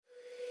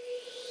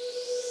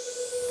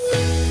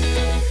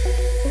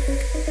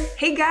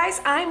Hey guys,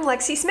 I'm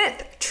Lexi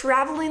Smith,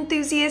 travel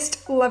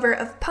enthusiast, lover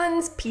of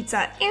puns,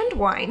 pizza, and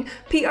wine,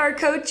 PR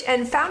coach,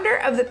 and founder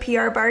of the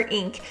PR Bar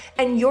Inc.,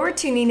 and you're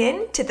tuning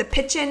in to the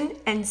Pitchin'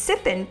 and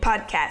Sippin'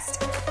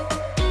 podcast.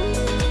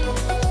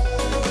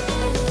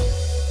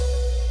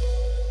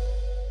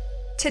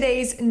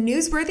 Today's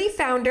newsworthy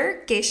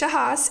founder, Gesche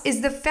Haas,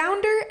 is the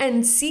founder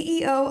and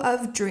CEO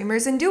of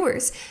Dreamers and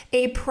Doers,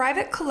 a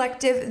private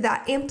collective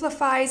that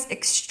amplifies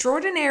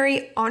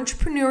extraordinary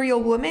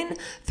entrepreneurial women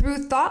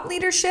through thought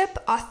leadership,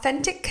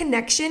 authentic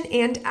connection,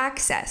 and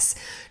access.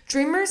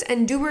 Dreamers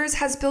and Doers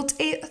has built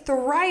a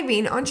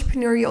thriving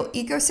entrepreneurial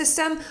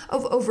ecosystem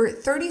of over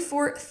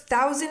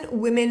 34,000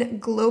 women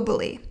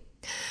globally.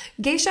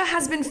 Gesche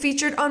has been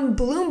featured on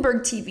Bloomberg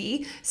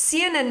TV,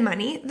 CNN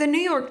Money, The New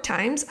York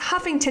Times,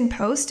 Huffington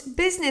Post,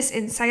 Business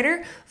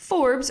Insider,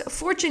 Forbes,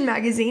 Fortune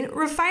Magazine,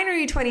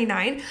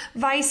 Refinery29,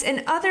 Vice,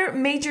 and other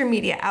major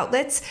media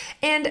outlets,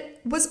 and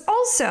was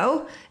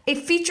also a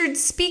featured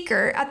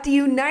speaker at the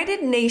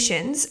United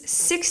Nations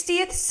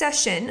 60th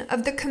session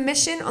of the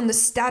Commission on the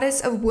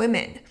Status of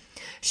Women.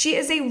 She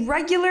is a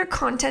regular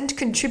content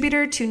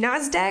contributor to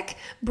NASDAQ,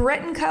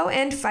 Brett & Co.,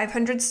 and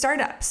 500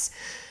 Startups.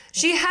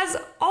 She has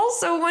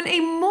also won a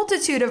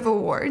multitude of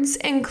awards,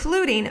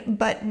 including,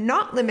 but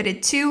not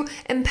limited to,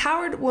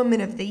 Empowered Woman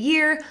of the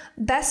Year,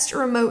 Best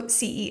Remote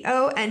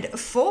CEO, and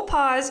full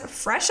pause,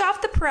 fresh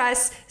off the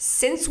press,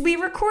 since we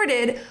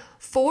recorded,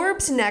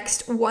 Forbes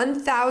Next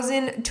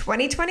 1000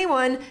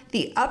 2021,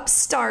 The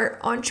Upstart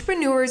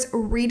Entrepreneurs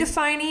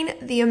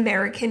Redefining the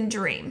American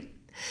Dream.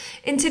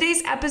 In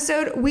today's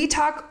episode, we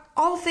talk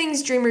all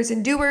things Dreamers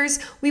and Doers.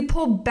 We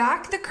pull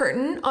back the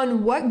curtain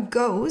on what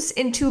goes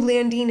into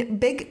landing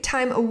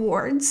big-time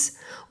awards,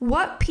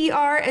 what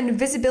PR and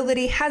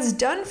visibility has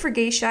done for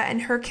Gesche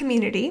and her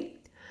community,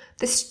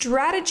 the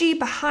strategy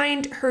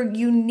behind her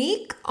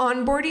unique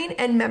onboarding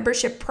and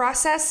membership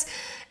process,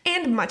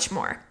 and much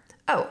more.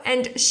 Oh,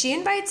 and she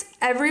invites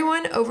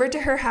everyone over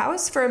to her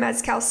house for a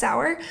mezcal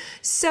sour.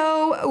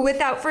 So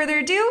without further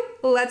ado,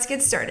 let's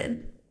get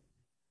started.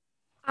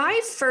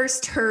 I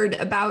first heard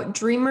about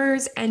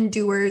Dreamers and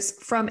Doers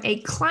from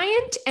a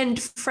client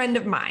and friend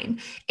of mine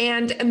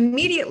and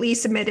immediately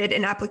submitted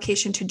an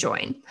application to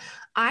join.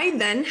 I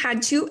then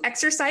had to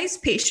exercise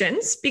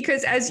patience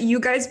because, as you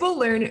guys will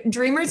learn,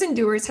 Dreamers and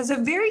Doers has a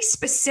very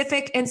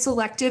specific and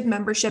selective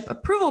membership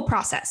approval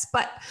process.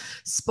 But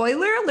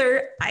spoiler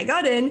alert, I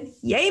got in,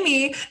 yay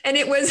me, and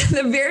it was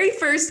the very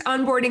first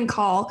onboarding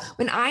call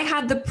when I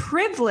had the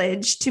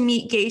privilege to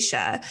meet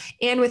Gesche.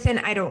 And within,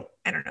 I don't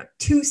know,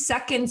 2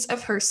 seconds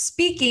of her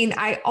speaking,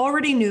 I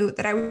already knew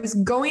that I was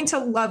going to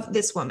love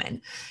this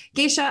woman.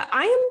 Gesche,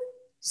 I am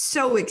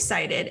so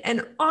excited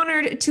and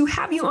honored to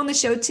have you on the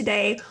show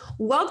today.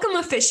 Welcome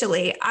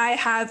officially. I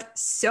have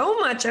so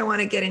much I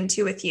want to get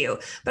into with you,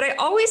 but I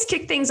always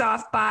kick things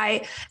off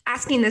by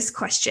asking this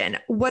question.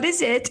 What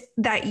is it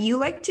that you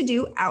like to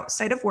do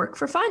outside of work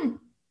for fun?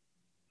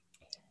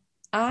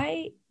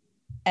 I,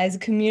 as a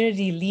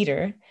community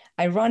leader,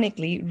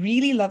 ironically,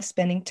 really love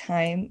spending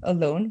time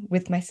alone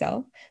with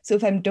myself. So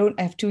if I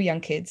have 2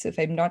 young kids, so if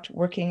I'm not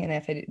working and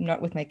if I'm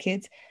not with my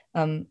kids,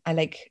 I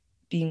like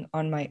being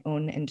on my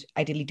own and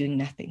ideally doing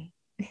nothing.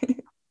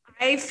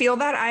 I feel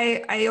that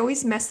I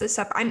always mess this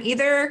up. I'm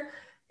either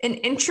an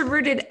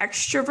introverted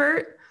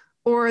extrovert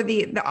or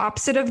the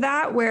opposite of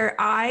that, where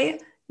I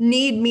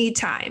need me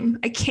time.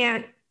 I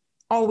can't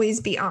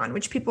always be on,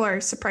 which people are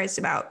surprised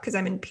about because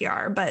I'm in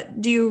PR. But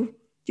do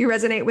you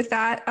resonate with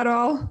that at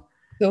all?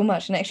 So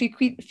much. And I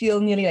actually feel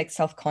nearly like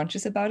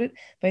self-conscious about it.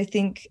 But I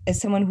think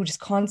as someone who just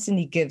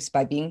constantly gives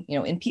by being,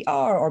 in PR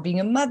or being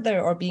a mother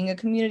or being a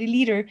community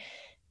leader,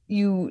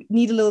 you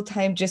need a little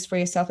time just for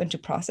yourself and to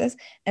process.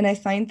 And I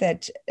find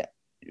that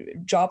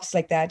jobs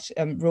like that,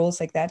 roles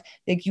like that,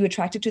 like you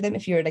attracted to them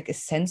if you're like a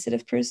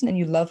sensitive person and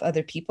you love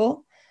other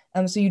people.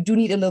 So you do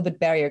need a little bit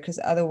barrier because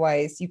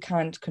otherwise you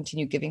can't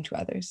continue giving to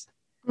others.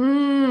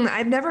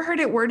 I've never heard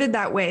it worded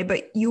that way,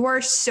 but you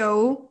are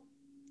so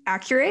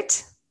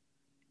accurate.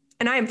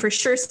 And I am for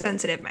sure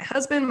sensitive. My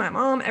husband, my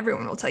mom,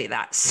 everyone will tell you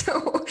that.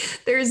 So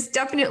there's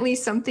definitely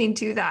something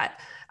to that.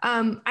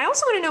 I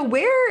also want to know,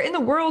 where in the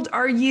world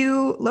are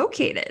you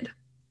located?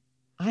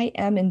 I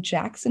am in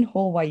Jackson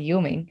Hole,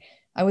 Wyoming.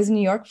 I was in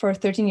New York for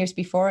 13 years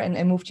before, and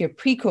I moved here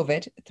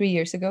pre-COVID 3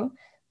 years ago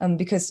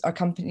because our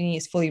company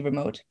is fully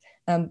remote.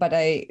 But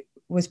I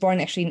was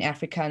born actually in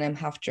Africa, and I'm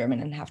half German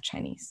and half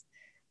Chinese.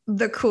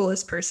 The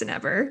coolest person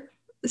ever.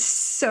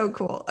 So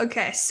cool.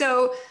 Okay,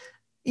 so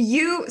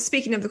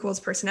speaking of the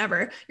coolest person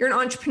ever, you're an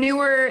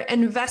entrepreneur,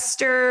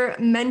 investor,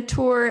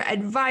 mentor,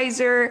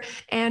 advisor,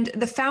 and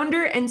the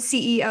founder and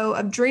CEO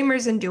of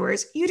Dreamers and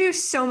Doers. You do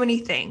so many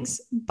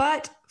things.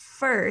 But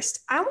first,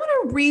 I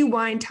want to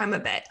rewind time a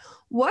bit.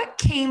 What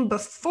came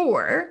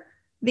before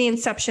the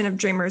inception of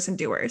Dreamers and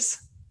Doers?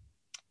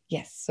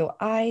 Yes. So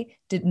I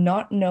did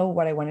not know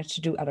what I wanted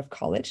to do out of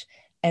college,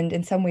 and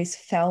in some ways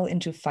fell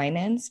into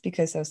finance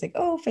because I was like,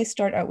 oh, if I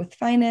start out with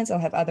finance, I'll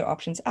have other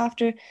options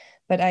after.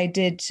 But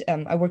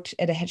I worked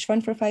at a hedge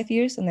fund for 5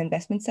 years on the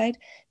investment side,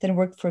 then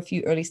worked for a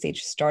few early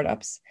stage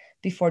startups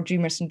before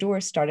Dreamers and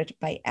Doers started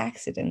by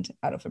accident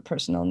out of a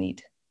personal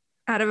need.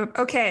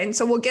 Okay, and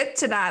so we'll get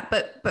to that,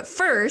 but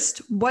first,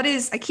 what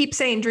is, I keep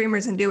saying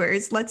Dreamers and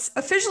Doers. Let's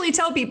officially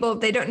tell people if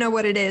they don't know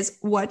what it is,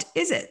 what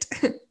is it?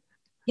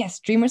 Yes,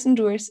 Dreamers and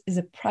Doers is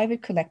a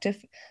private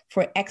collective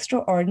for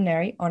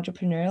extraordinary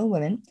entrepreneurial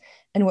women.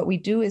 And what we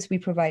do is we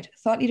provide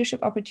thought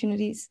leadership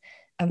opportunities,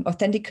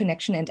 authentic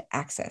connection, and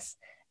access.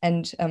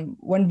 And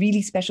one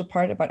really special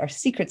part about our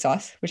secret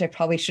sauce, which I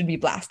probably should be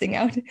blasting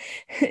out,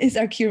 is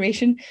our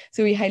curation.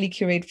 So we highly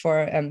curate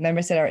for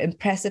members that are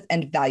impressive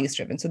and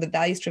values-driven. So the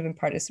values-driven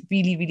part is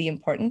really, really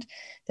important.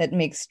 That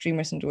makes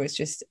Dreamers and Doers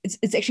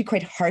it's actually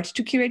quite hard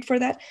to curate for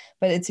that,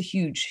 but it's a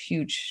huge,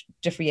 huge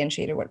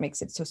differentiator, what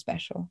makes it so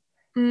special.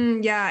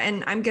 Yeah,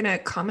 and I'm going to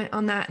comment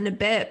on that in a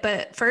bit.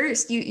 But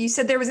first, you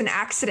said there was an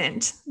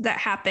accident that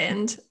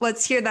happened.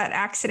 Let's hear that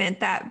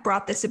accident that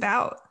brought this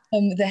about.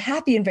 The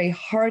happy and very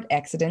hard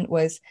accident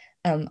was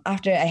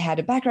after I had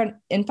a background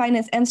in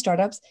finance and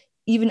startups.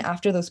 Even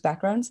after those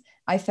backgrounds,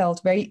 I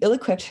felt very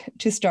ill-equipped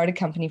to start a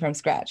company from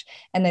scratch.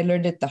 And I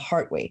learned it the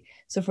hard way.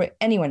 So for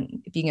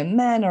anyone, being a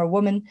man or a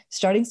woman,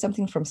 starting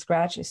something from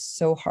scratch is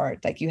so hard.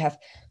 Like you have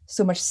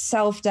so much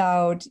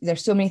self-doubt.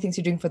 There's so many things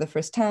you're doing for the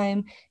first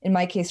time. In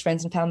my case,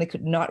 friends and family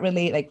could not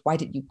relate. Like, why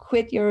did you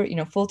quit your,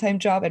 full-time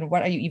job? And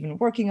what are you even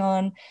working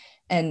on?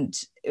 And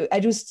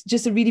I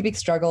just a really big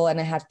struggle. And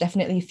I had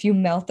definitely a few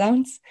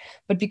meltdowns.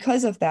 But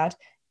because of that,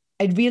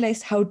 I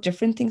realized how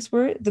different things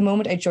were the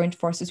moment I joined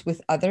forces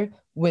with other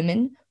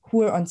women who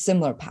were on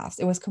similar paths.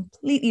 It was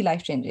completely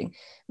life-changing.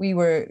 We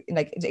were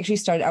it actually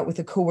started out with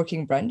a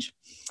co-working brunch.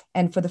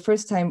 And for the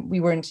first time,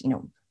 we weren't,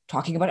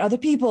 talking about other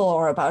people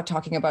or about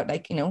talking about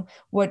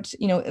what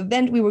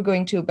event we were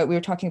going to, but we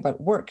were talking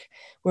about work.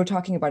 We were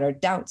talking about our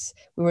doubts.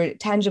 We were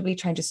tangibly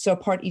trying to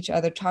support each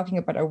other, talking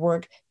about our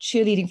work,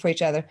 cheerleading for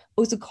each other,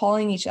 also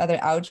calling each other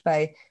out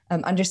by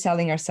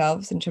underselling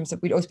ourselves in terms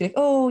of, we'd always be like,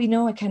 oh,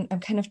 I'm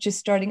kind of just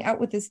starting out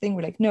with this thing.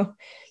 We're like, no,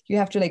 you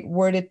have to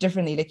word it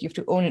differently. You have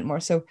to own it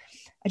more. So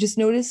I just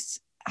noticed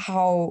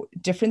how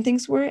different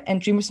things were,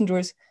 and Dreamers and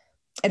Doers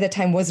at that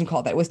time wasn't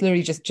called that. It was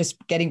literally just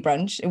getting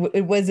brunch.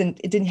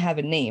 It didn't have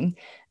a name,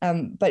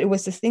 but it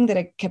was this thing that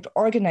I kept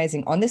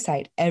organizing on the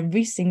side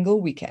every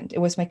single weekend. It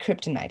was my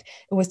kryptonite.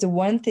 It was the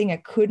one thing I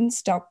couldn't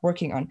stop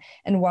working on.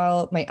 And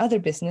while my other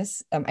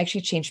business, I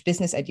actually changed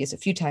business ideas a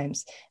few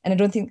times, and I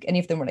don't think any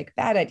of them were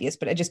bad ideas,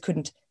 but I just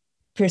couldn't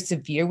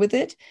persevere with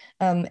it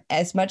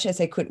as much as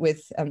I could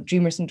with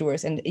Dreamers and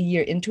Doers. And a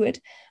year into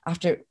it,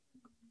 after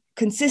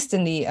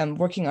consistently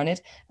working on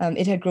it,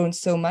 it had grown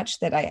so much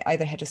that I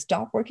either had to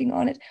stop working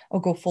on it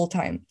or go full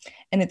time.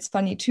 And it's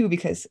funny too,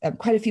 because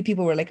quite a few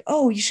people were like,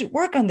 oh, you should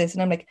work on this.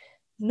 And I'm like,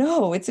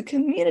 no, it's a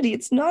community.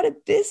 It's not a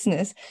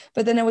business.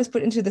 But then I was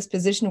put into this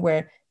position where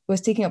it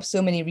was taking up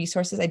so many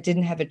resources. I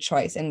didn't have a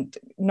choice, and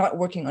not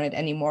working on it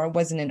anymore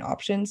wasn't an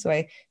option. So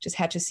I just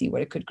had to see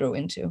what it could grow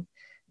into.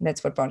 And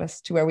that's what brought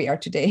us to where we are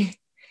today.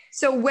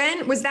 So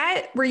when was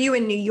that? Were you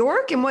in New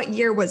York? And what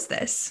year was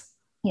this?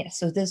 Yeah,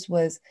 so this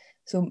was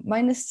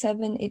minus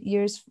 7-8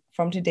 years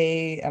from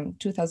today,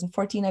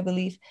 2014, I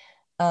believe.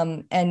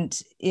 And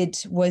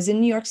it was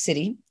in New York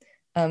City.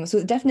 So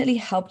it definitely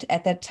helped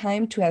at that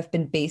time to have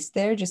been based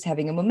there, just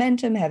having a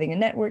momentum, having a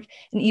network.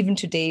 And even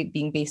today,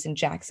 being based in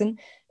Jackson,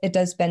 it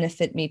does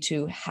benefit me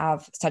to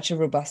have such a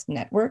robust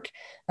network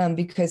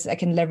because I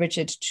can leverage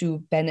it to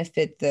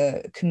benefit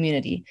the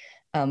community.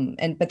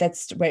 But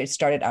that's where it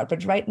started out.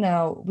 But right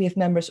now we have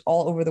members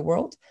all over the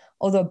world,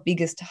 although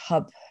biggest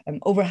hub,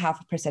 over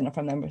 0.5% of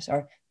our members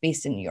are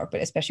based in New York,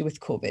 but especially with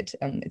COVID,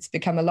 it's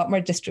become a lot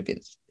more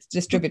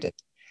distributed.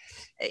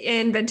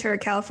 In Ventura,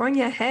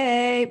 California.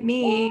 Hey,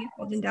 me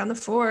holding down the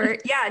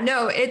fort. Yeah,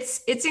 no, it's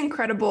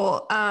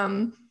incredible.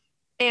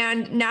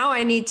 And now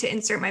I need to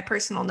insert my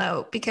personal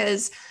note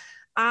because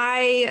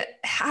I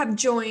have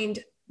joined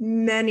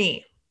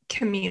many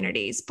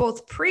communities,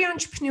 both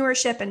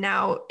pre-entrepreneurship and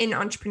now in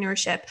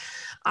entrepreneurship.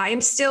 I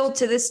am still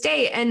to this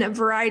day in a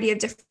variety of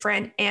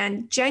different,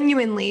 and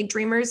genuinely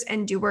Dreamers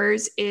and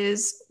Doers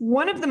is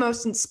one of the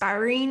most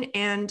inspiring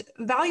and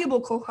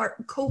valuable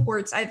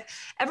cohorts I've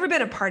ever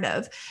been a part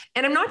of.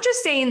 And I'm not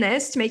just saying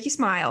this to make you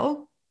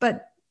smile,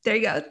 but there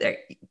you go. There,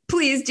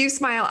 please do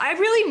smile. I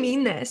really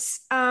mean this.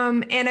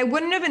 And I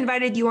wouldn't have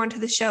invited you onto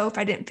the show if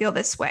I didn't feel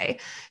this way.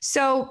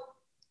 So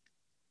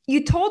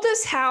you told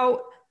us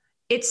how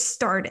it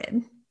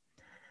started.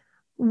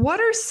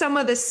 What are some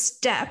of the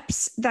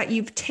steps that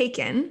you've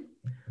taken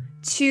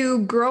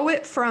to grow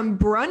it from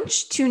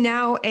brunch to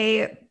now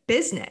a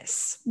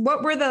business?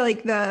 What were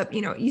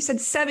you said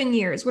 7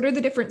 years. What are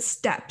the different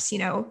steps,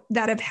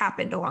 that have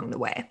happened along the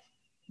way?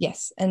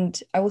 Yes.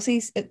 And I will say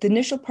the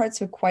initial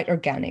parts were quite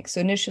organic. So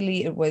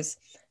initially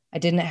I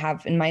didn't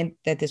have in mind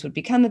that this would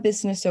become a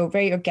business. So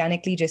very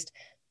organically just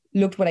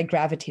looked what I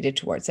gravitated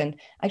towards. And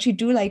I actually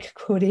do like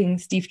quoting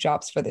Steve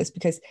Jobs for this,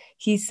 because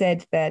he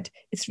said that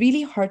it's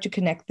really hard to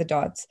connect the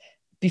dots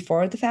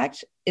before the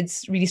fact.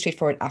 It's really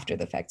straightforward after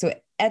the fact. So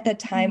at that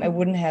time, I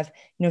wouldn't have,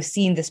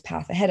 seen this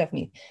path ahead of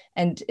me.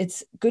 And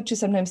it's good to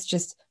sometimes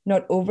just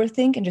not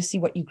overthink and just see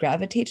what you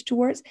gravitate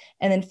towards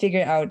and then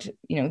figure out,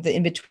 the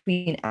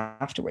in-between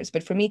afterwards.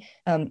 But for me,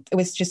 it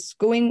was just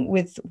going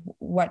with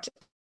what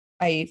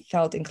I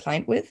felt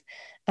inclined with.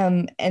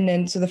 And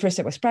then, so the first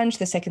step was brunch.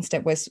 The second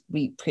step was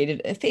we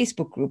created a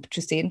Facebook group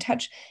to stay in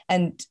touch.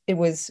 And it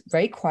was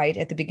very quiet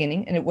at the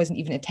beginning, and it wasn't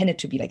even intended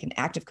to be like an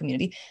active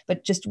community,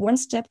 but just one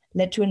step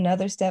led to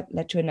another step,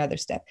 led to another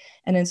step.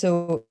 And then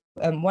so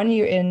 1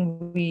 year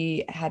in,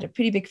 we had a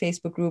pretty big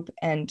Facebook group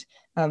and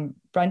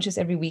brunches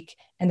every week.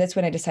 And that's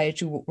when I decided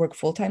to work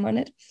full-time on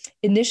it.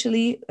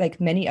 Initially, like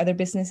many other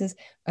businesses,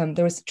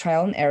 there was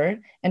trial and error.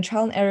 And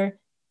trial and error,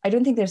 I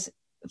don't think there's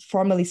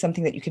formally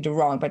something that you could do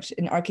wrong, but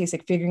in our case,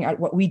 like figuring out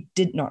what we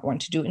did not want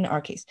to do in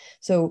our case.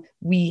 So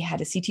we had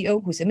a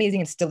CTO who's amazing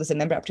and still is a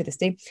member up to this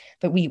day,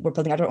 but we were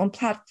building out our own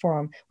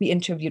platform. We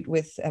interviewed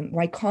with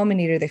Y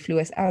Combinator. They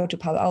flew us out to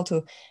Palo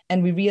Alto,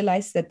 and we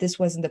realized that this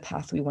wasn't the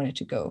path we wanted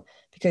to go,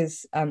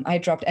 because I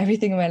dropped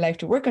everything in my life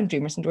to work on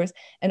Dreamers and Doers.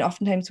 And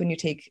oftentimes when you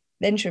take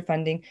venture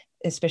funding,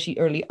 especially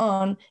early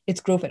on, it's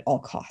growth at all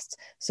costs.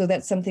 So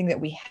that's something that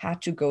we had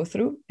to go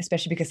through,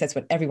 especially because that's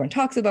what everyone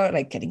talks about,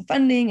 like getting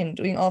funding and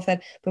doing all of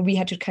that. But we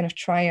had to kind of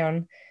try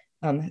on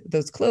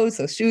those clothes,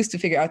 those shoes, to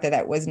figure out that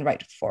that wasn't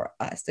right for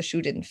us. The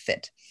shoe didn't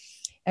fit.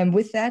 And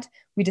with that,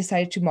 we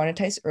decided to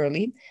monetize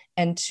early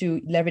and to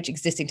leverage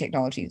existing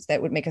technologies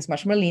that would make us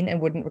much more lean and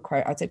wouldn't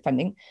require outside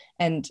funding.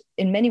 And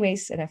in many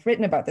ways, and I've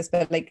written about this,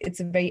 but like it's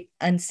a very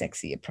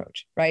unsexy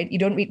approach, right? You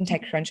don't read in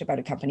TechCrunch about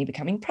a company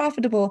becoming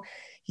profitable.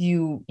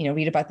 You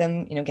read about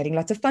them, getting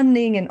lots of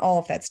funding and all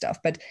of that stuff.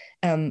 But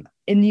in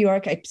New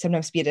York, I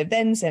sometimes be at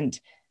events and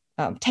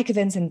tech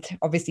events, and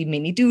obviously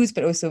mainly Doers,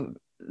 but also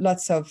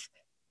lots of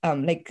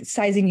like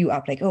sizing you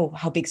up, like, oh,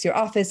 how big's your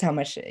office? How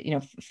much,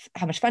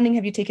 how much funding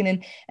have you taken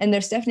in? And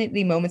there's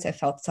definitely moments I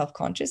felt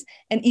self-conscious.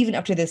 And even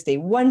up to this day,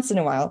 once in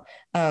a while,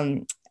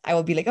 I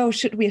will be like, oh,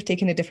 should we have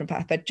taken a different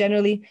path? But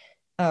generally,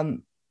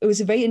 it was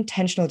a very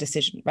intentional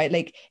decision, right?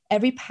 Like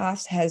every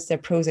path has their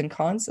pros and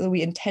cons. So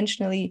we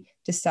intentionally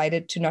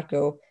decided to not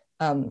go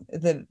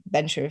the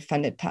venture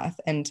funded path.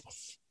 And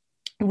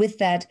with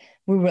that,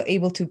 we were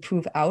able to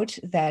prove out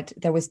that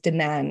there was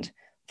demand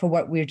for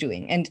what we're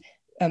doing. And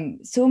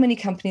so many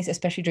companies,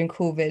 especially during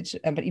COVID,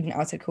 but even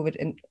outside COVID,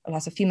 and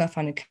lots of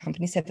female-funded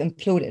companies have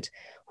imploded,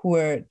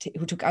 who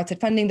took outside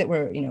funding that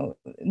were,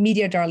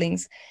 media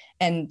darlings.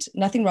 And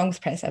nothing wrong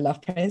with press. I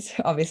love press,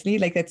 obviously.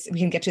 Like we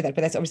can get to that,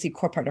 but that's obviously a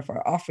core part of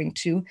our offering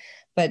too.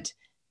 But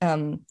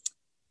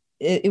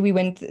we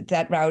went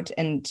that route,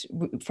 and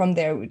from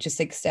there, we just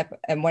like step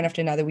one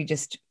after another, we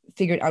just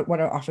figured out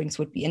what our offerings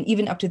would be. And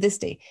even up to this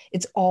day,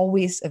 it's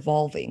always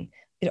evolving.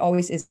 It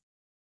always is.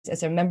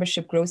 As our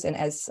membership grows and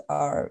as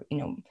our,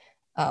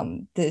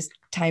 the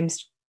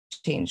times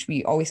change,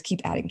 we always keep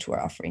adding to our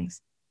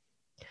offerings.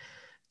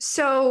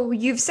 So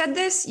you've said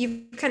this,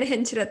 you've kind of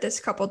hinted at this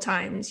a couple of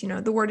times,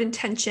 the word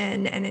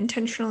intention and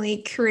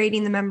intentionally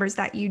creating the members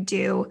that you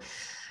do.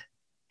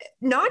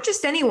 Not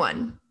just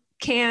anyone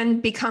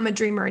can become a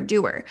dreamer and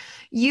doer.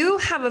 You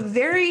have a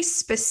very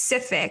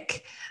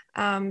specific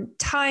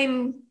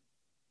time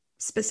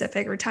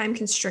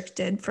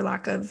constricted, for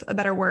lack of a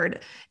better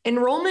word,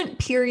 enrollment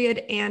period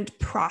and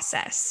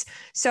process.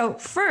 So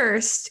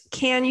first,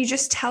 can you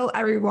just tell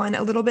everyone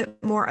a little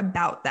bit more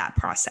about that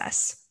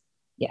process?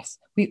 Yes,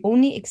 we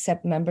only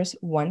accept members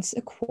once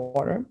a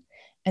quarter.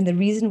 And the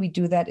reason we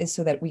do that is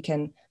so that we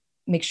can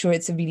make sure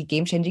it's a really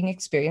game-changing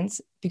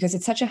experience, because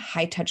it's such a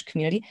high-touch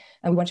community.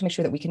 And we want to make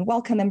sure that we can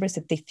welcome members,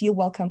 that they feel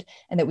welcomed,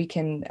 and that we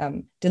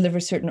can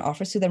deliver certain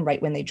offers to them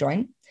right when they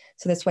join.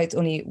 So that's why it's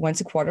only once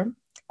a quarter,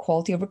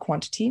 quality over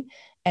quantity.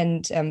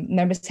 And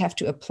members have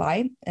to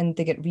apply, and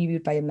they get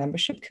reviewed by a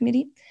membership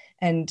committee.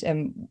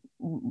 And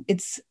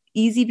it's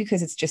easy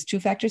because it's just 2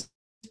 factors,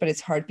 but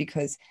it's hard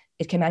because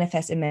it can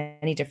manifest in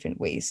many different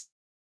ways.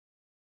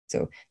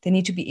 So they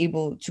need to be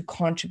able to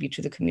contribute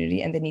to the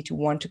community, and they need to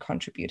want to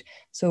contribute.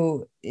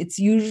 So it's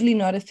usually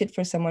not a fit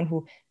for someone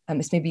who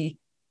is maybe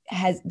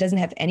doesn't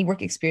have any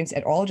work experience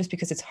at all, just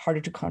because it's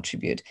harder to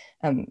contribute.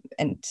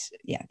 And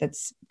yeah,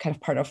 that's kind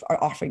of part of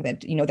our offering,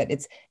 that, that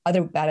it's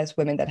other badass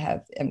women that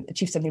have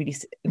achieved something really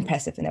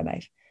impressive in their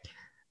life.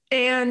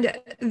 And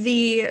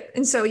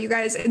so you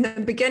guys, in the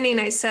beginning,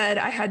 I said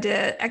I had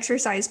to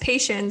exercise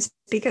patience,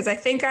 because I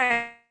think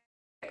I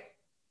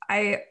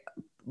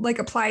like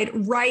applied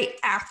right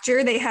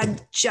after they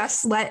had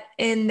just let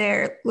in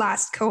their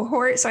last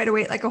cohort. So I had to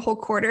wait like a whole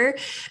quarter.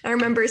 I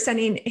remember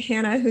sending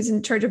Hannah, who's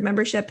in charge of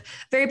membership,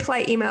 very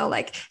polite email,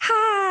 like,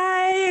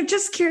 hi, I'm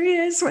just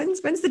curious,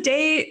 when's the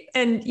date?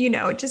 And,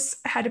 just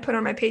had to put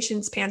on my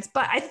patience pants.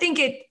 But I think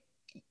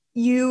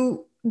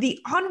the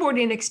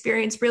onboarding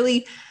experience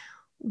really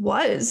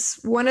was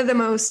one of the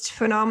most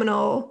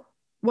phenomenal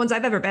ones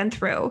I've ever been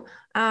through.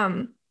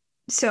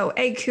 So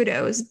A,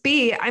 kudos.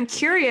 B, I'm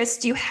curious,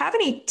 do you have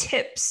any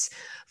tips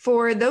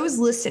for those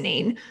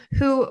listening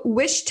who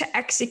wish to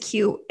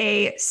execute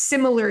a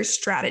similar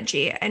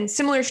strategy? And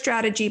similar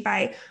strategy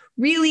by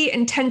really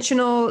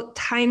intentional,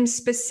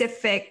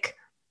 time-specific,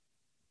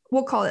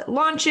 we'll call it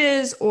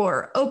launches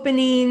or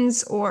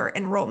openings or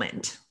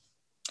enrollment?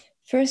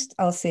 First,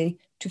 I'll say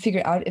to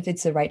figure out if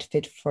it's the right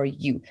fit for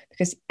you,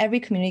 because every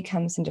community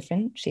comes in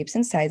different shapes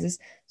and sizes.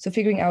 So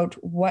figuring out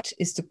what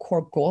is the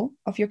core goal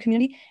of your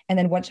community, and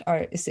then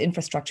is the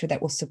infrastructure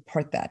that will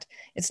support that.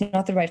 It's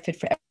not the right fit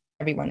for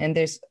everyone. And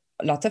there's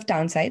lots of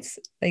downsides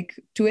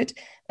to it.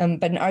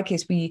 But in our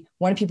case, we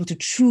want people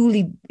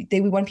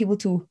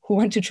who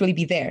want to truly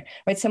be there,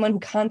 right? Someone who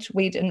can't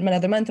wait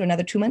another month or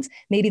another 2 months,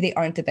 maybe they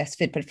aren't the best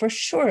fit, but for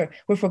sure,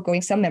 we're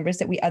foregoing some members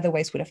that we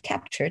otherwise would have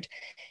captured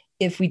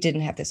if we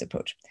didn't have this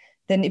approach.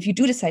 Then if you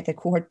do decide that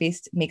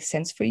cohort-based makes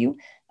sense for you,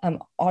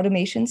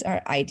 automations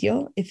are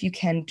ideal if you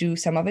can do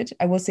some of it.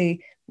 I will say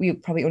we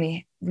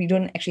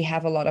don't actually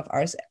have a lot of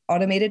ours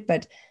automated,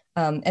 but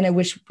and I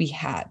wish we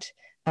had.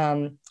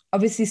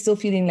 Obviously still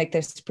feeling like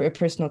there's a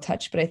personal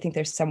touch, but I think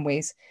there's some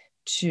ways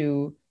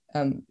to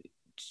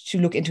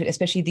look into it,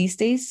 especially these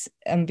days,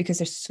 because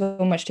there's so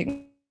much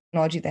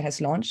technology that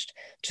has launched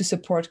to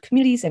support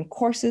communities and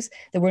courses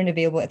that weren't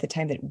available at the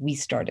time that we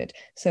started.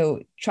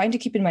 So trying to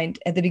keep in mind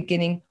at the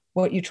beginning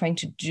what you're trying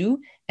to do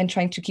and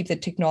trying to keep the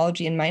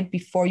technology in mind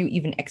before you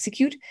even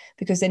execute,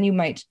 because then you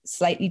might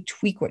slightly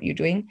tweak what you're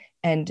doing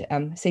and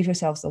save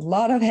yourselves a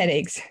lot of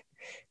headaches.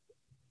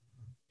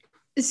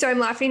 So I'm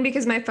laughing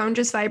because my phone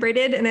just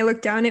vibrated and I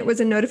looked down. It was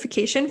a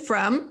notification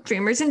from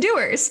Dreamers and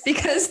Doers,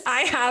 because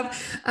I have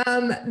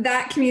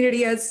that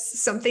community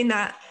as something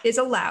that is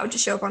allowed to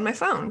show up on my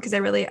phone, because I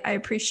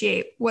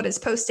appreciate what is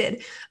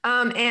posted.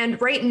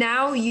 And right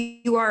now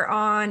you are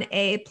on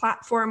a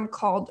platform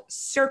called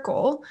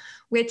Circle,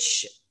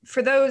 which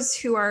for those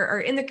who are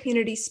in the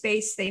community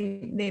space, they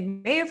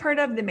may have heard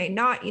of, they may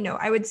not.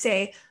 I would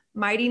say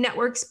Mighty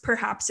Networks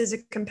perhaps is a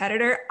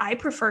competitor. I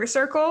prefer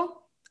Circle.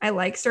 I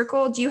like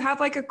Circle. Do you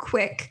have a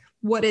quick,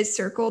 what is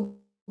Circle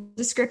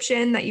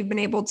description that you've been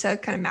able to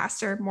kind of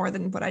master more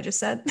than what I just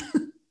said?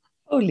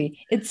 Totally.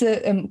 It's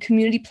a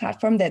community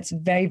platform that's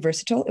very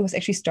versatile. It was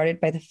actually started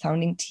by the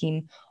founding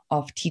team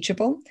of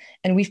Teachable,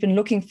 and we've been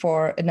looking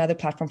for another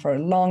platform for a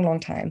long, long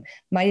time.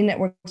 Mighty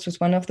Networks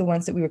was one of the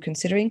ones that we were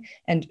considering,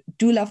 and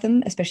do love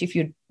them, especially if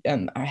you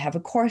have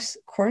a course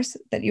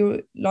that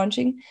you're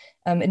launching.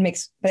 But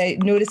I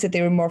noticed that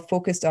they were more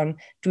focused on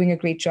doing a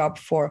great job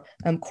for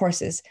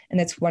courses, and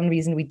that's one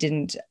reason we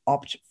didn't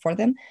opt for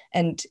them.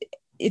 And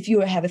if you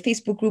have a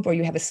Facebook group or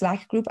you have a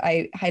Slack group,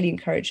 I highly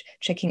encourage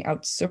checking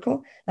out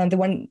Circle. The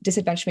one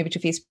disadvantage maybe to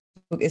Facebook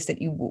is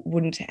that you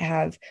wouldn't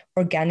have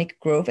organic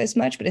growth as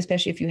much, but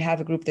especially if you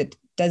have a group that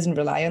doesn't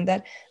rely on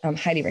that,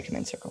 highly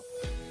recommend Circle.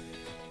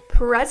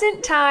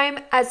 Present time,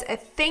 as a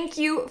thank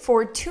you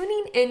for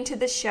tuning into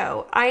the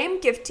show, I am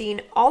gifting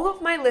all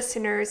of my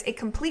listeners a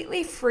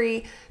completely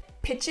free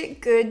Pitch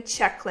It Good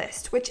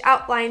checklist, which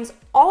outlines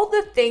all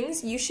the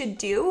things you should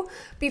do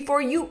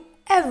before you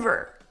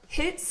ever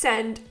hit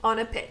send on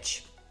a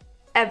pitch.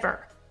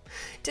 Ever.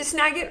 To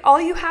snag it, all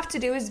you have to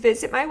do is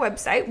visit my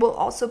website. We'll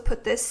also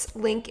put this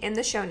link in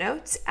the show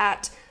notes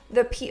at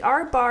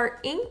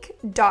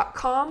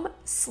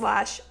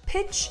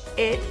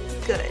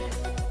theprbarinc.com/pitchitgood.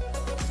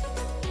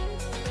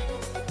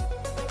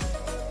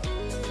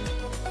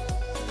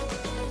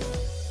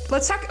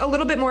 Let's talk a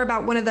little bit more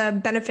about one of the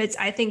benefits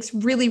I think is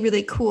really,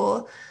 really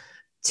cool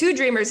to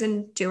Dreamers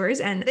and Doers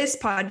and this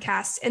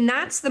podcast, and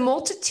that's the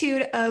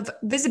multitude of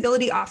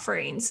visibility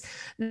offerings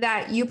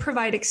that you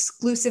provide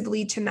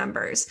exclusively to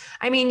members.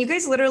 I mean, you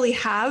guys literally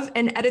have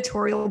an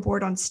editorial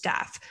board on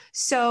staff.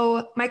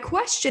 So my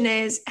question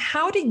is,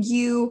 how did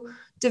you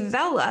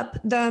develop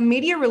the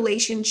media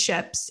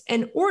relationships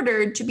in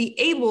order to be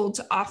able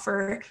to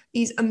offer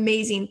these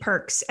amazing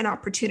perks and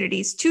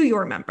opportunities to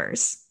your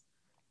members?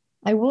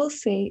 I will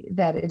say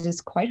that it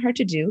is quite hard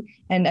to do.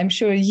 And I'm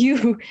sure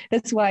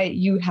that's why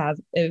you have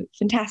a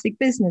fantastic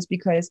business,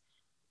 because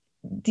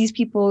these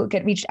people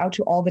get reached out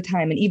to all the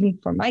time. And even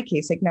for my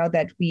case, now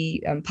that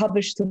we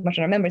publish so much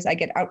on our members, I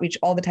get outreach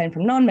all the time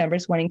from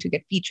non-members wanting to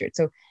get featured.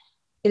 So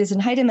it is in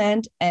high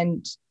demand,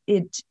 and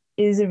it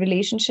is a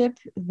relationship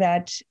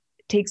that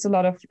takes a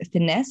lot of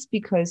finesse,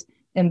 because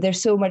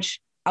there's so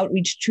much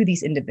outreach to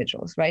these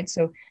individuals, right?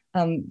 So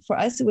for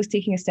us, it was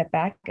taking a step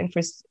back and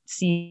first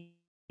seeing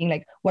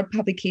what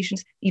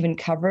publications even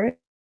cover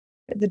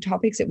the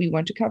topics that we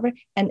want to cover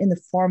and in the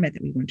format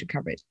that we want to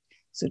cover it.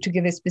 So to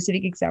give a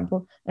specific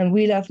example,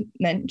 we love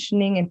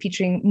mentioning and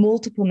featuring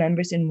multiple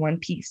members in one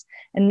piece.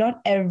 And not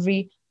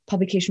every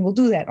publication will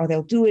do that, or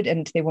they'll do it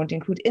and they want to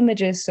include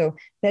images. So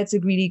that's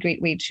a really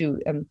great way to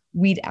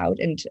weed out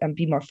and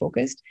be more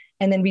focused.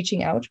 And then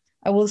reaching out,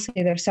 I will say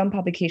there are some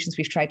publications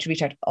we've tried to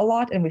reach out a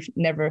lot and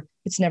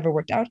it's never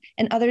worked out.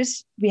 And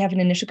others, we have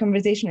an initial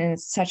conversation and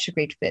it's such a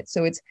great fit.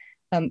 So it's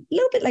a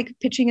little bit like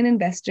pitching an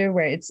investor,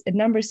 where it's a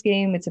numbers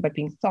game. It's about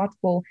being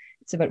thoughtful.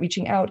 It's about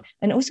reaching out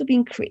and also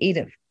being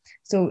creative.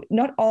 So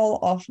not all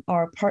of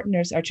our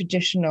partners are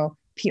traditional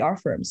PR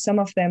firms. Some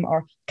of them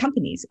are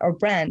companies or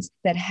brands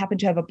that happen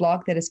to have a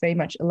blog that is very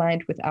much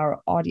aligned with our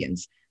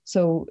audience.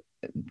 So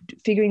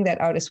figuring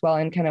that out as well,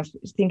 and kind of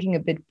thinking a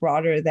bit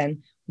broader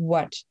than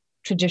what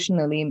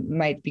traditionally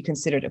might be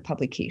considered a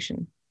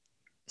publication.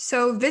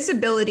 So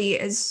visibility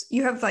is,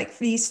 you have like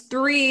these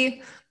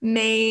three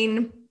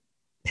main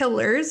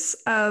pillars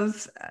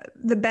of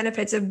the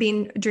benefits of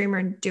being a dreamer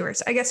and doer.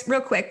 So I guess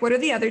real quick, what are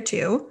the other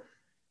two?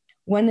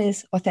 One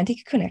is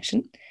authentic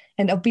connection.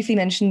 And I'll briefly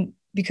mention,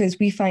 because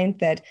we find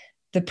that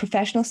the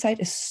professional side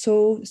is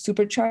so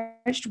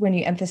supercharged when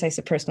you emphasize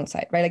the personal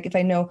side, right? Like if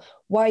I know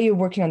why you're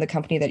working on the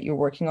company that you're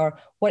working or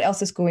what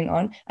else is going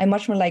on, I'm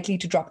much more likely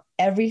to drop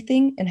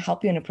everything and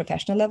help you on a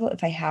professional level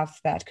if I have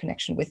that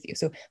connection with you.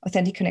 So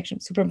authentic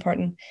connection, super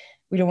important.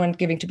 We don't want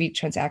giving to be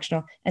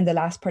transactional. And the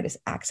last part is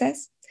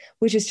access,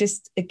 which is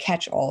just a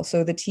catch-all.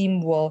 So the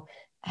team will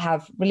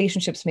have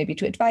relationships maybe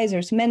to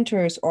advisors,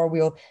 mentors, or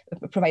we'll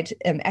provide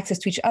access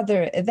to each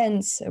other,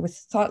 events with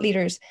thought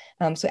leaders.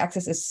 So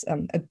access is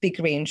a big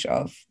range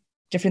of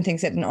different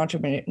things that an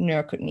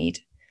entrepreneur could need.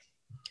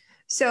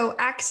 So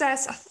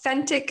access,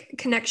 authentic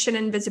connection,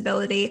 and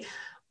visibility.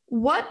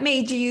 What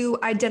made you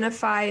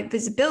identify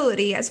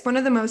visibility as one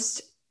of the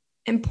most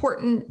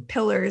important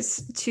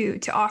pillars to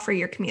offer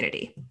your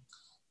community?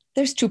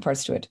 There's two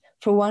parts to it.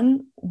 For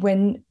one,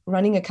 when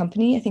running a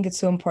company, I think it's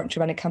so important to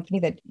run a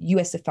company that you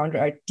as the founder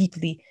are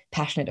deeply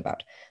passionate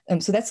about.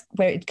 So that's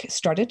where it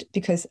started,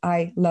 because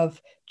I love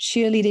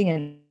cheerleading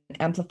and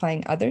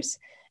amplifying others.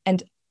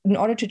 And in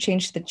order to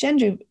change the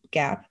gender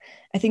gap,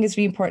 I think it's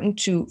really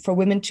important for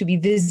women to be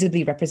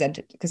visibly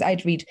represented, because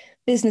I'd read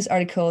business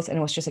articles and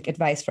it was just like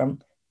advice from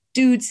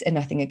dudes, and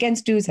nothing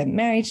against dudes. I'm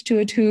married to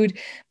a dude,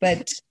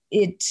 but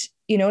it,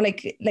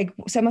 like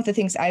some of the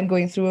things I'm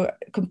going through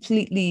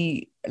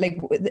completely, like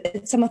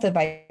some of the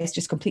advice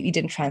just completely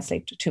didn't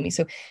translate to me.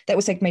 So that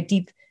was like my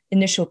deep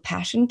initial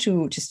passion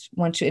to just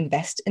want to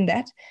invest in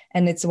that.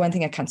 And it's the one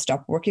thing I can't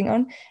stop working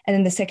on. And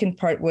then the second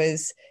part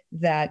was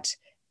that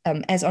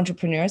as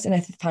entrepreneurs, and I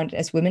found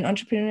as women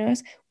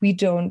entrepreneurs, we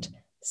don't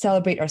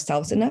celebrate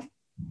ourselves enough.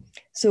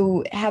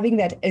 So having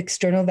that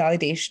external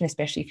validation,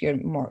 especially if you're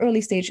more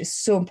early stage, is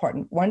so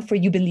important. One, for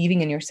you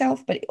believing in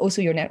yourself, but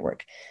also your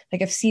network.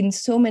 Like I've seen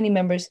so many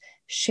members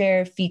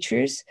share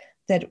features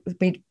that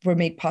were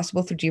made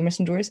possible through Dreamers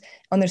and Doers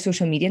on their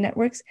social media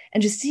networks,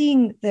 and just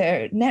seeing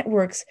their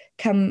networks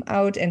come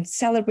out and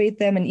celebrate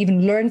them and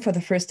even learn for the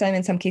first time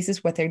in some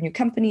cases what their new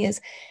company is,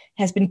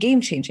 has been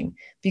game changing,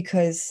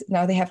 because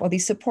now they have all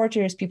these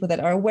supporters, people that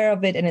are aware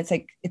of it, and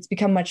it's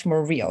become much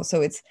more real.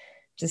 So it's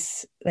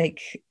just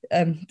like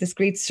this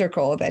great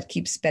circle that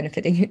keeps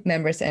benefiting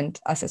members and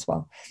us as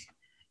well.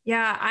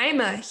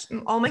 Yeah,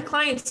 all my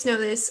clients know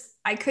this.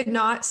 I could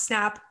not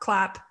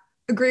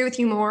agree with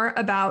you more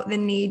about the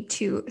need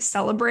to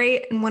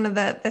celebrate. And one of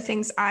the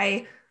things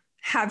I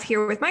have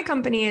here with my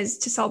company is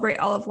to celebrate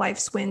all of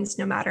life's wins,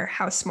 no matter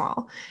how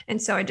small. And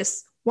so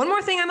one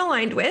more thing I'm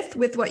aligned with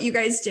what you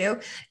guys do.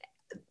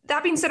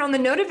 That being said, on the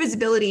note of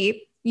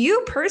visibility,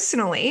 you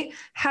personally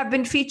have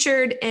been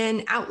featured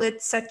in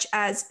outlets such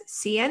as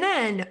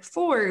CNN,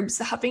 Forbes,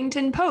 the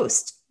Huffington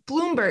Post,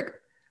 Bloomberg,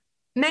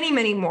 many,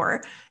 many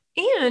more.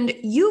 And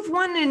you've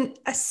won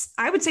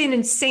I would say an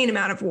insane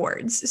amount of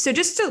awards. So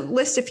just to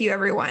list a few,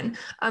 everyone,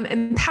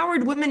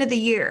 Empowered Women of the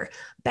Year,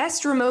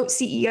 Best Remote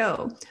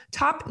CEO,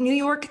 Top New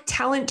York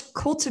Talent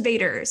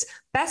Cultivators,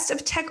 Best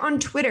of Tech on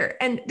Twitter.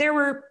 And there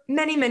were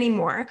many, many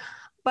more.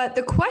 But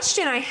the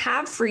question I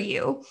have for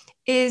you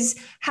is,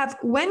 have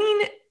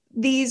winning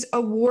these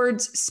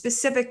awards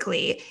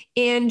specifically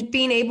and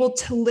being able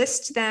to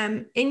list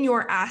them in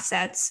your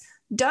assets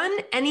done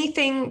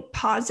anything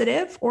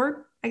positive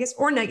or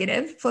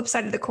negative, flip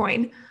side of the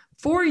coin,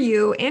 for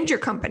you and your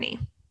company?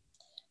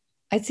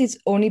 I'd say it's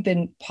only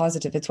been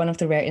positive. It's one of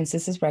the rare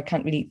instances where I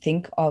can't really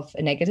think of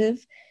a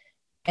negative.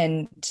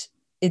 And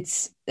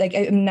it's like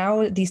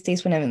now these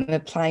days when I'm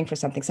applying for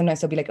something,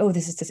 sometimes I'll be like, oh,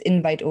 this is this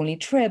invite only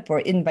trip or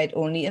invite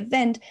only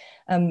event.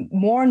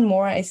 More and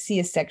more I see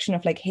a section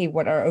of like, hey,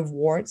 what are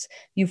awards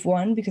you've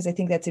won? Because I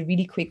think that's a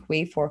really quick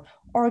way for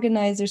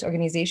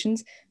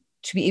organizations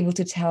to be able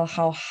to tell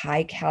how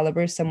high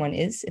caliber someone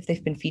is, if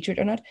they've been featured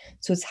or not.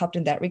 So it's helped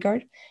in that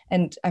regard.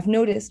 And I've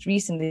noticed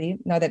recently,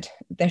 now that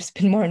there's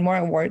been more and more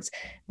awards,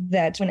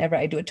 that whenever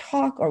I do a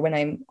talk or when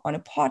I'm on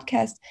a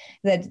podcast,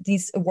 that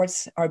these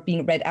awards are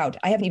being read out.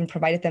 I haven't even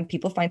provided them.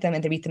 People find them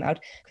and they read them out,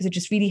 because it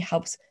just really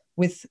helps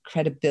with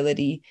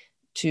credibility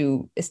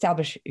to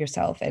establish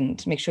yourself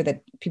and make sure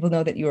that people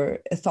know that you're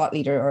a thought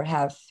leader or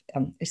have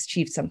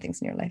achieved some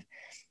things in your life.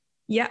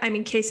 Yeah, I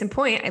mean, case in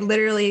point,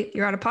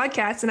 you're on a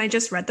podcast and I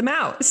just read them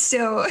out.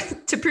 So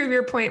to prove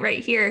your point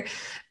right here.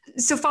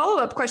 So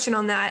follow-up question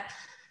on that.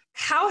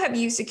 How have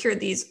you secured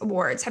these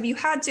awards? Have you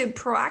had to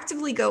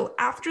proactively go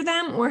after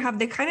them, or have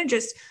they kind of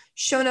just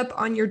shown up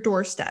on your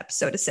doorstep,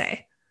 so to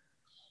say?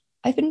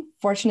 I've been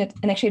fortunate,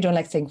 and actually I don't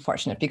like saying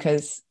fortunate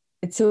because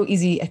it's so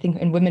easy, I think,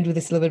 and women do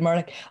this a little bit more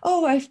like,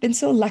 oh, I've been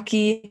so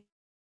lucky.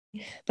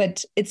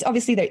 But it's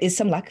obviously there is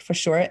some luck for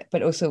sure,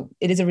 but also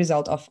it is a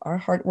result of our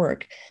hard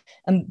work.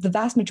 The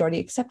vast majority,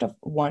 except of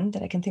one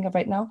that I can think of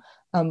right now,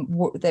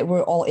 that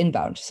were all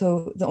inbound.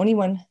 So the only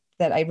one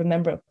that I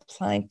remember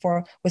applying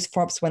for was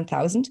Forbes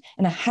 1000.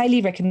 And I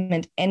highly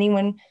recommend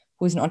anyone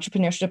who is an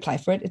entrepreneur should apply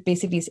for it. It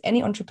basically is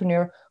any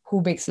entrepreneur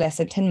who makes less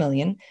than 10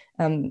 million.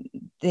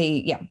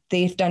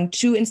 They've done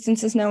 2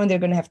 instances now, and they're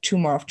going to have 2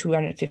 more of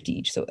 250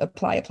 each. So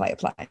apply.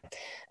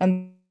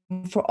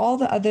 For all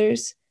the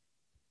others,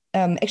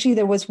 actually,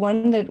 there was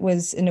one that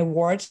was an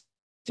award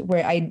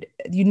where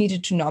you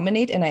needed to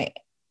nominate, and I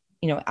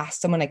ask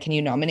someone, like, can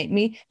you nominate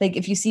me? Like,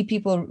 if you see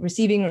people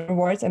receiving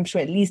awards, I'm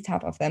sure at least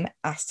half of them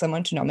ask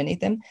someone to nominate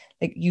them.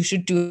 Like, you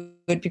should do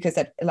it because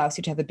that allows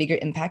you to have a bigger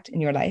impact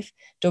in your life.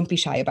 Don't be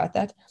shy about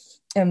that.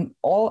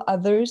 All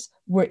others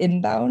were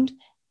inbound.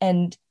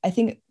 And I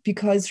think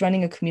because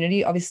running a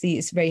community obviously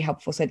is very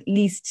helpful. So at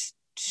least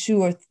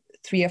 2 or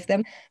 3 of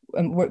them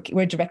were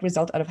a direct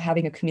result out of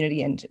having a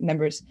community and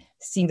members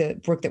seeing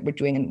the work that we're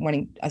doing and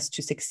wanting us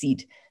to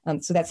succeed.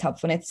 So that's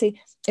helpful. And I'd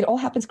say it all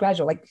happens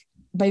gradual. Like,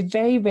 my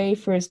very, very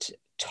first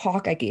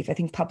talk I gave, I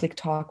think public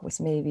talk, was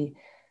maybe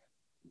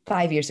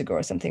 5 years ago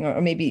or something,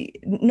 or maybe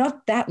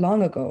not that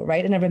long ago,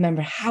 right? And I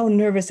remember how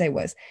nervous I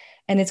was.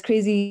 And it's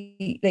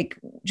crazy, like,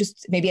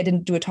 just maybe I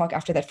didn't do a talk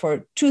after that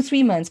for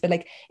 2-3 months, but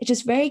like, it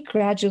just very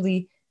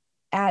gradually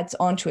adds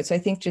onto it. So I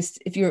think just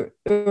if you're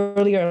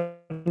earlier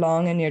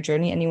along in your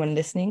journey, anyone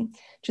listening,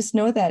 just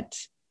know that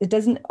it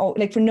doesn't,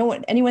 like, for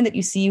anyone that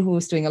you see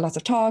who's doing lots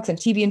of talks and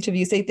TV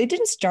interviews, they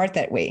didn't start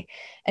that way.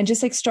 And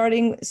just like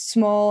starting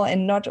small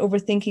and not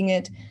overthinking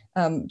it,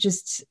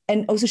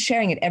 and also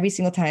sharing it every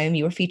single time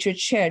you were featured,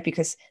 share it,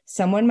 because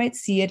someone might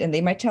see it and they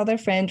might tell their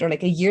friend, or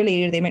like a year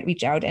later, they might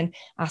reach out and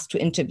ask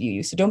to interview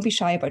you. So don't be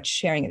shy about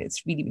sharing it.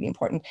 It's really, really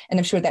important. And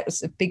I'm sure that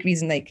was a big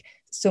reason, like,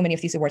 so many of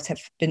these awards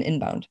have been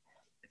inbound.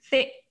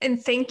 And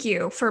thank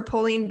you for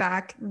pulling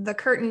back the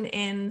curtain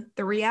in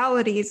the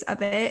realities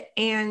of it.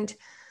 And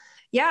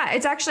yeah,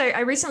 it's actually,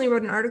 I recently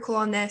wrote an article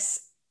on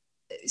this.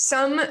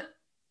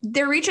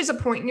 There reaches a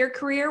point in your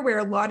career where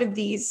a lot of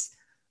these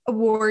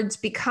awards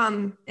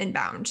become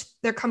inbound.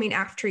 They're coming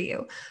after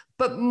you.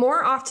 But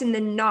more often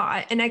than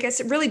not, and I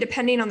guess really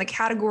depending on the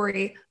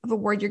category of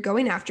award you're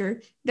going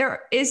after,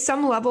 there is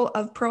some level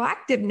of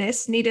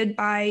proactiveness needed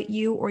by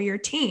you or your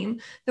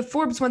team. The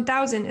Forbes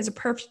 1000 is a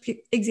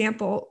perfect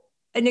example.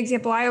 An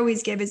example I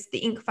always give is the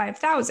Inc.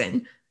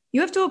 5000. You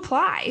have to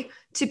apply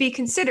to be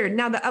considered.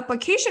 Now, the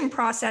application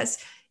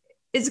process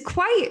is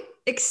quite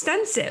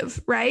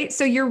extensive, right?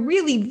 So you're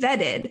really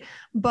vetted,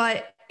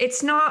 but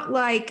it's not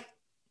like,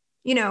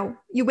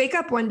 you wake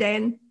up one day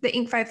and the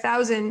Inc.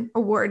 5000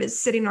 award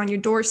is sitting on your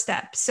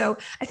doorstep. So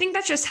I think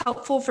that's just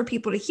helpful for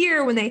people to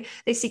hear when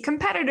they see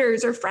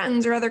competitors or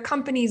friends or other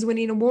companies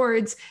winning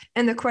awards.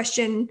 And the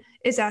question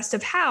is asked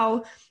of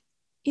how,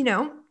 you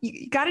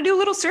got to do a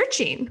little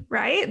searching,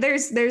 right?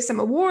 There's some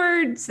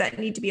awards that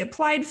need to be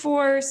applied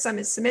for, some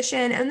is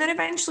submission, and then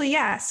eventually,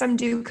 some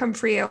do come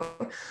for you.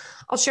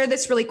 I'll share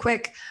this really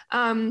quick,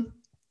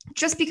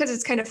 just because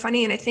it's kind of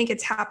funny, and I think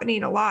it's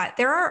happening a lot.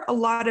 There are a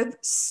lot of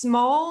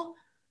small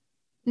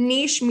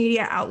niche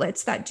media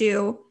outlets that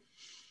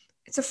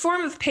it's a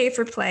form of pay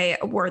for play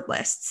award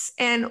lists.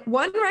 And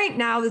one right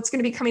now that's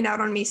going to be coming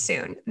out on me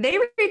soon. They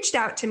reached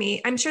out to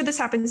me. I'm sure this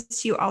happens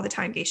to you all the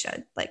time,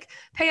 Gesche. Like,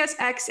 pay us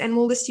X and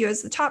we'll list you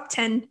as the top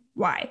 10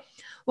 Y.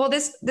 Well,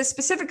 this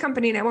specific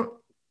company, and I won't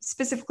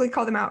specifically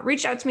call them out,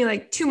 reached out to me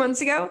like 2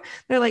 months ago.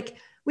 They're like,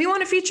 we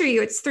want to feature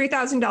you. It's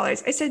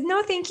 $3,000. I said,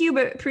 no, thank you,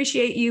 but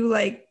appreciate you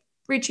like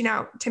reaching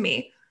out to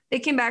me. They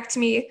came back to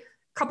me a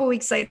couple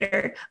weeks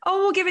later. Oh,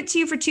 we'll give it to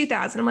you for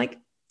 $2,000. I'm like,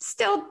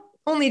 still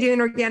only doing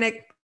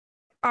organic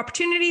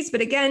opportunities,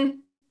 but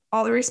again,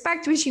 all the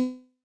respect,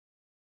 wishing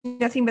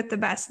nothing but the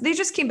best. They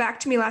just came back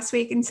to me last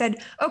week and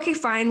said, okay,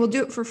 fine, we'll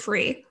do it for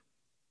free.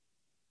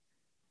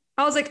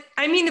 I was like,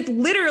 I mean, if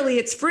literally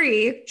it's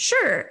free,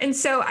 sure. And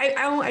so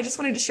I just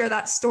wanted to share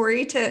that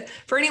story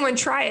for anyone,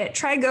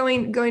 try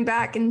going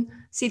back and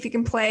see if you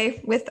can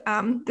play with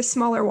the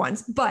smaller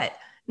ones, but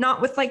not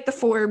with like the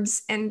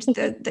Forbes and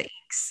the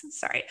Inks.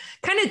 Sorry,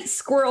 kind of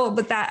squirrel,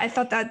 but I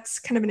thought that's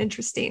kind of an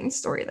interesting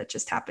story that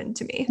just happened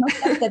to me.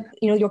 That,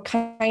 your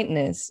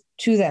kindness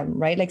to them,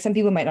 right? Like, some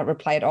people might not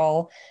reply at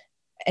all.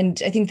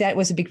 And I think that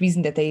was a big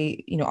reason that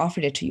they,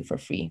 offered it to you for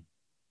free.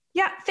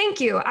 Yeah,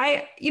 thank you.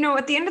 At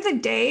the end of the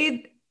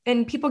day,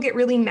 and people get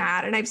really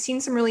mad, and I've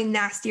seen some really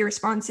nasty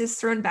responses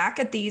thrown back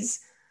at these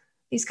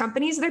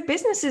companies. They're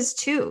businesses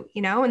too,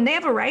 and they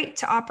have a right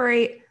to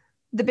operate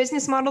the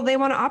business model they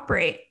want to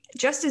operate,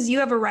 just as you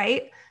have a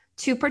right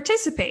to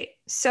participate.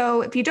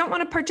 So if you don't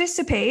want to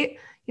participate,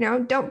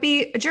 don't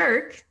be a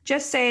jerk.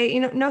 Just say,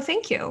 no,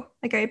 thank you.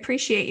 Like, I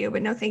appreciate you,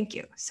 but no, thank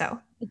you. So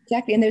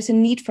exactly. And there's a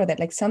need for that.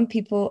 Like, some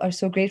people are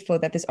so grateful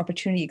that this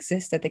opportunity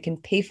exists that they can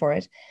pay for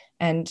it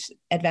and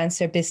advance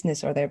their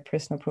business or their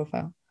personal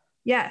profile.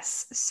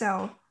 Yes.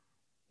 So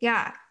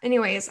yeah.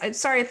 Anyways, I'm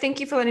sorry. Thank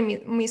you for letting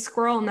me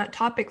squirrel on that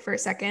topic for a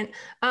second.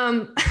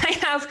 I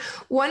have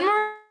one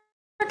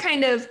more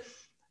kind of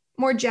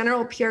more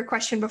general PR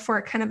question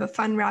before kind of a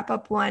fun wrap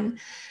up one.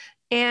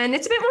 And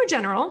it's a bit more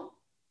general.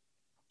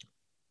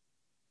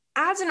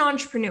 As an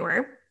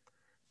entrepreneur,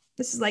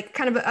 this is like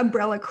kind of an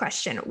umbrella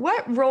question.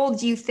 What role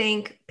do you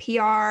think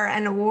PR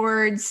and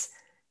awards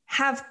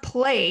have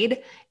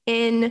played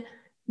in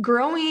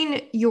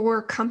growing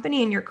your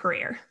company and your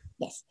career?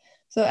 Yes.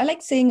 So I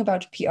like saying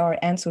about PR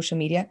and social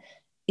media,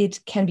 it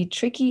can be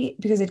tricky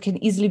because it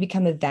can easily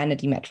become a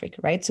vanity metric,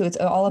 right? So it's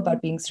all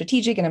about being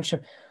strategic. And I'm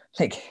sure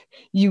like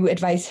you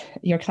advise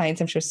your clients,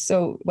 I'm sure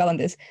so well on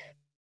this,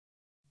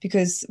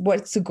 because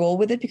what's the goal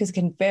with it? Because it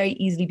can very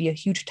easily be a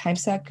huge time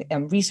suck,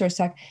 resource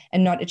suck,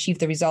 and not achieve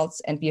the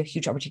results and be a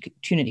huge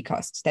opportunity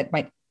cost that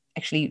might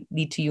actually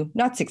lead to you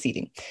not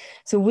succeeding.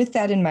 So with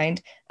that in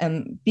mind,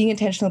 being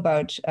intentional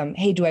about,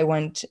 hey, do I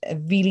want a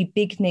really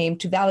big name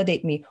to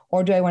validate me,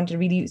 or do I want a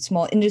really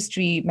small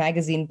industry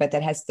magazine, but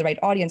that has the right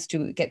audience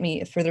to get me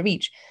a further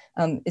reach,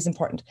 is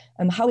important.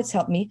 How it's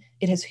helped me,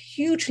 it has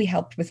hugely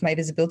helped with my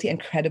visibility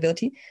and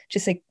credibility,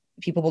 just like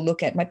people will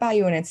look at my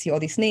bio and see all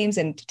these names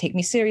and take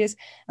me serious.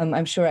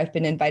 I'm sure I've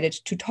been invited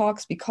to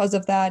talks because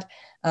of that.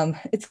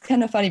 It's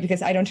kind of funny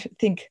because I don't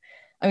think,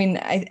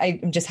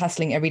 I'm just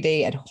hustling every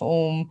day at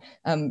home,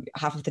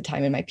 half of the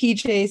time in my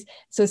PJs.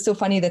 So it's so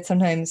funny that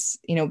sometimes,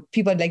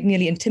 people are like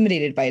nearly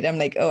intimidated by it. I'm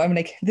like, oh, I'm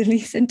like the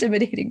least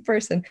intimidating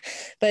person.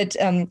 But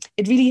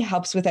it really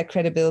helps with that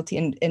credibility,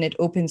 and it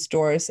opens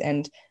doors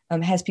and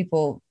has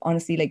people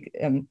honestly like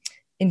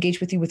engage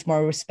with you with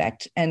more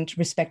respect and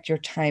respect your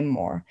time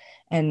more.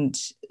 And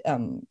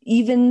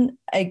even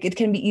like it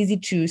can be easy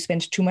to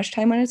spend too much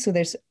time on it. So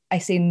I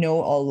say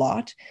no a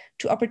lot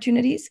to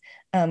opportunities.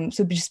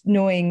 So just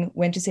knowing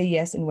when to say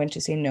yes and when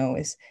to say no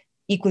is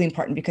equally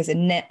important, because a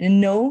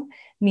no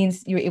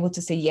means you're able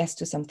to say yes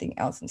to something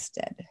else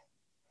instead.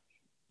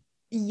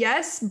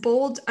 Yes,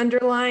 bold,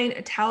 underline,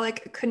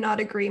 italic, could not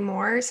agree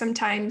more.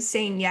 Sometimes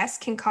saying yes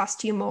can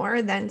cost you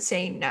more than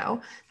saying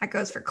no. That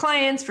goes for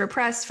clients, for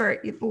press,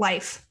 for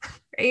life,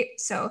 right?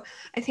 So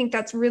I think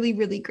that's really,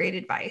 really great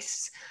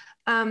advice.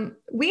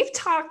 We've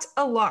talked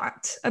a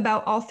lot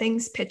about all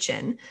things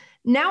pitchin'.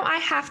 Now I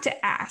have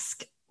to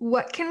ask,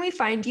 what can we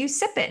find you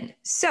sipping?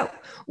 So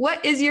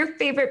what is your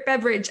favorite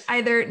beverage,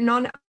 either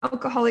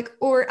non-alcoholic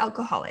or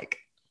alcoholic?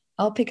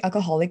 I'll pick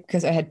alcoholic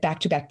because I had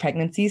back-to-back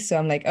pregnancies. So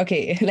I'm like,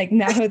 okay, like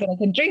now that I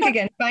can drink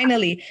again,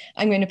 finally,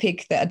 I'm going to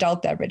pick the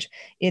adult beverage.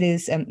 It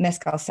is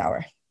mezcal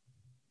sour.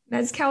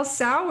 Mezcal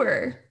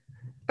sour.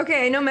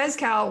 Okay, I know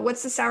mezcal.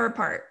 What's the sour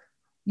part?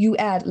 You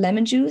add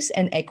lemon juice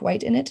and egg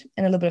white in it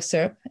and a little bit of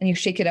syrup, and you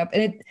shake it up.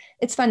 And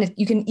it's fun.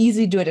 You can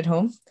easily do it at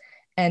home.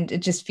 And it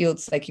just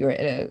feels like you're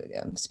at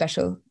a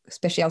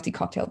specialty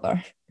cocktail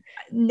bar.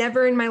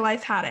 Never in my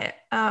life had it.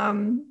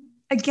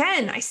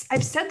 Again,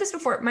 I've said this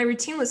before. My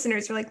routine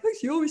listeners are like, look,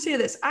 you always say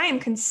this. I am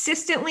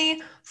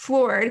consistently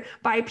floored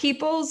by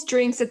people's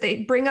drinks that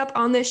they bring up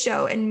on this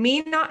show and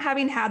me not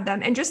having had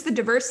them, and just the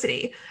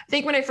diversity. I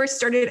think when I first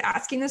started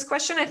asking this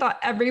question, I thought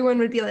everyone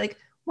would be like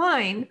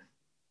wine,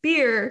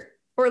 beer,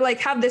 or like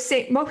have the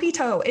same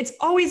mojito. It's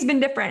always been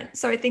different.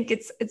 So I think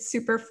it's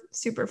super,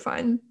 super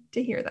fun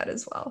to hear that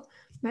as well.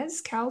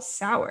 Mezcal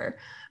sour.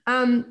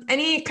 I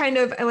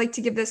like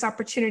to give this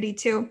opportunity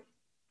to,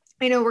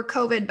 I know we're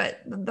COVID,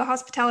 but the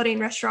hospitality and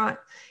restaurant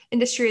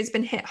industry has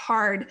been hit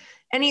hard.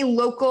 Any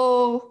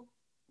local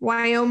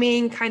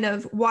Wyoming kind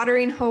of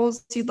watering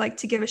holes you'd like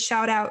to give a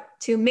shout out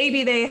to?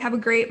 Maybe they have a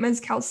great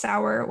mezcal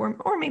sour,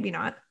 or maybe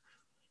not.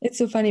 It's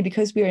so funny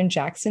because we're in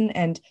Jackson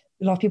and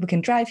a lot of people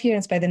can drive here and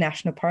it's by the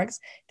national parks.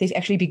 They've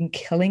actually been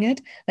killing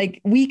it. Like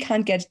we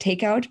can't get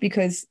takeout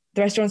because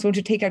the restaurants won't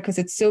do takeout because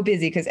it's so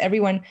busy, because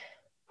everyone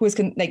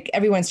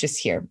everyone's just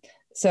here.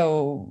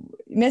 So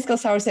mezcal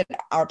sour said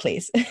our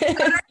place.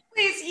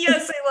 Please,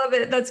 yes, I love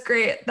it. That's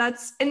great.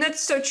 That's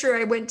so true.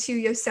 I went to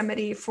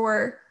Yosemite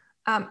for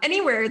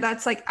anywhere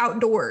that's like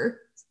outdoor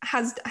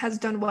has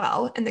done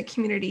well in the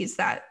communities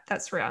that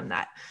surround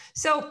that.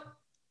 So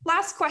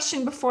last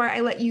question before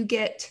I let you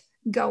get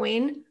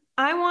going.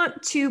 I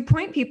want to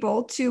point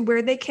people to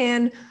where they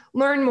can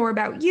learn more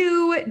about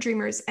you,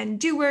 Dreamers and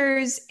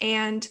Doers,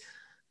 and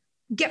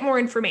get more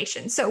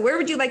information. So where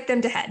would you like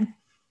them to head?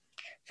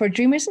 For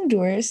Dreamers and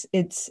Doers,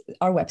 it's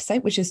our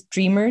website, which is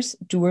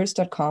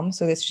dreamersdoers.com.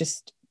 So that's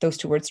just those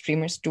two words,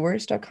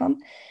 dreamersdoers.com.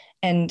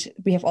 And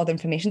we have all the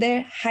information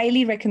there.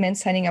 Highly recommend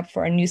signing up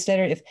for our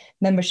newsletter if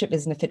membership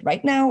isn't a fit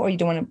right now or you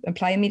don't want to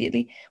apply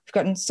immediately. We've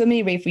gotten so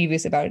many rave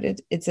reviews about it.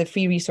 It's a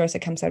free resource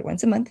that comes out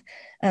once a month.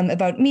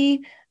 About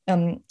me,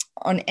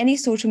 on any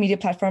social media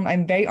platform,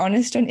 I'm very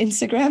honest on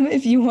Instagram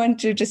if you want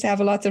to just have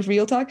lots of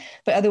real talk.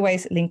 But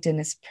otherwise, LinkedIn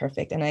is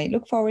perfect. And I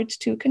look forward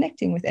to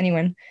connecting with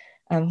anyone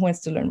who wants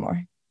to learn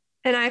more.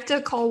 And I have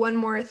to call one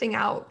more thing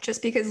out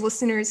just because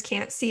listeners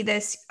can't see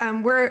this.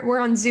 We're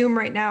on Zoom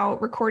right now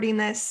recording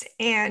this,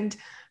 and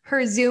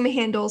her Zoom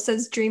handle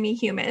says Dreamy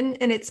Human,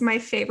 and it's my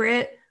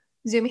favorite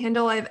Zoom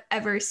handle I've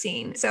ever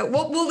seen. So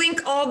we'll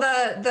link all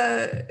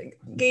the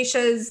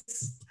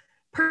Gesche's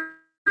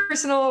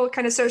personal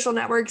kind of social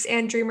networks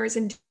and Dreamers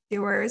and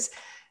Doers.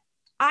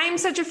 I'm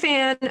such a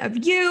fan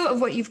of you,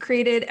 of what you've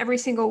created, every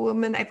single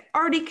woman I've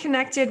already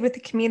connected with the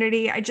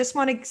community. I just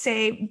want to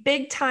say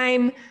big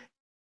time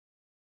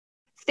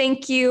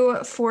thank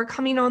you for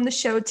coming on the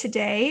show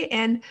today.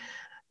 And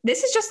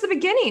this is just the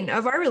beginning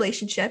of our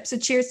relationship. So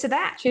cheers to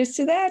that. Cheers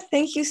to that.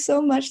 Thank you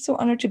so much. So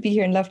honored to be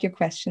here and loved your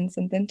questions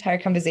and the entire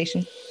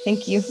conversation.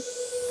 Thank you.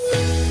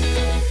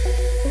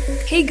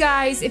 Hey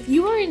guys, if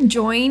you are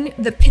enjoying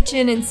the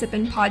Pitchin' and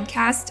Sippin'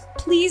 podcast,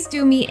 please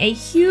do me a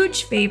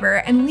huge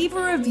favor and leave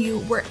a review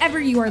wherever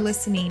you are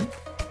listening.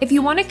 If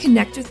you want to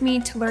connect with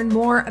me to learn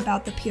more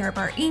about the PR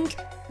Bar Inc.,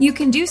 you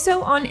can do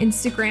so on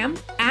Instagram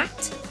at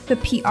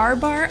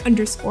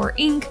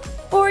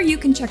 @thePRBar_Inc., or you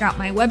can check out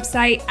my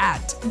website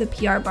at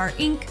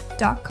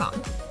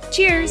theprbarinc.com.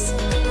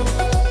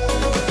 Cheers!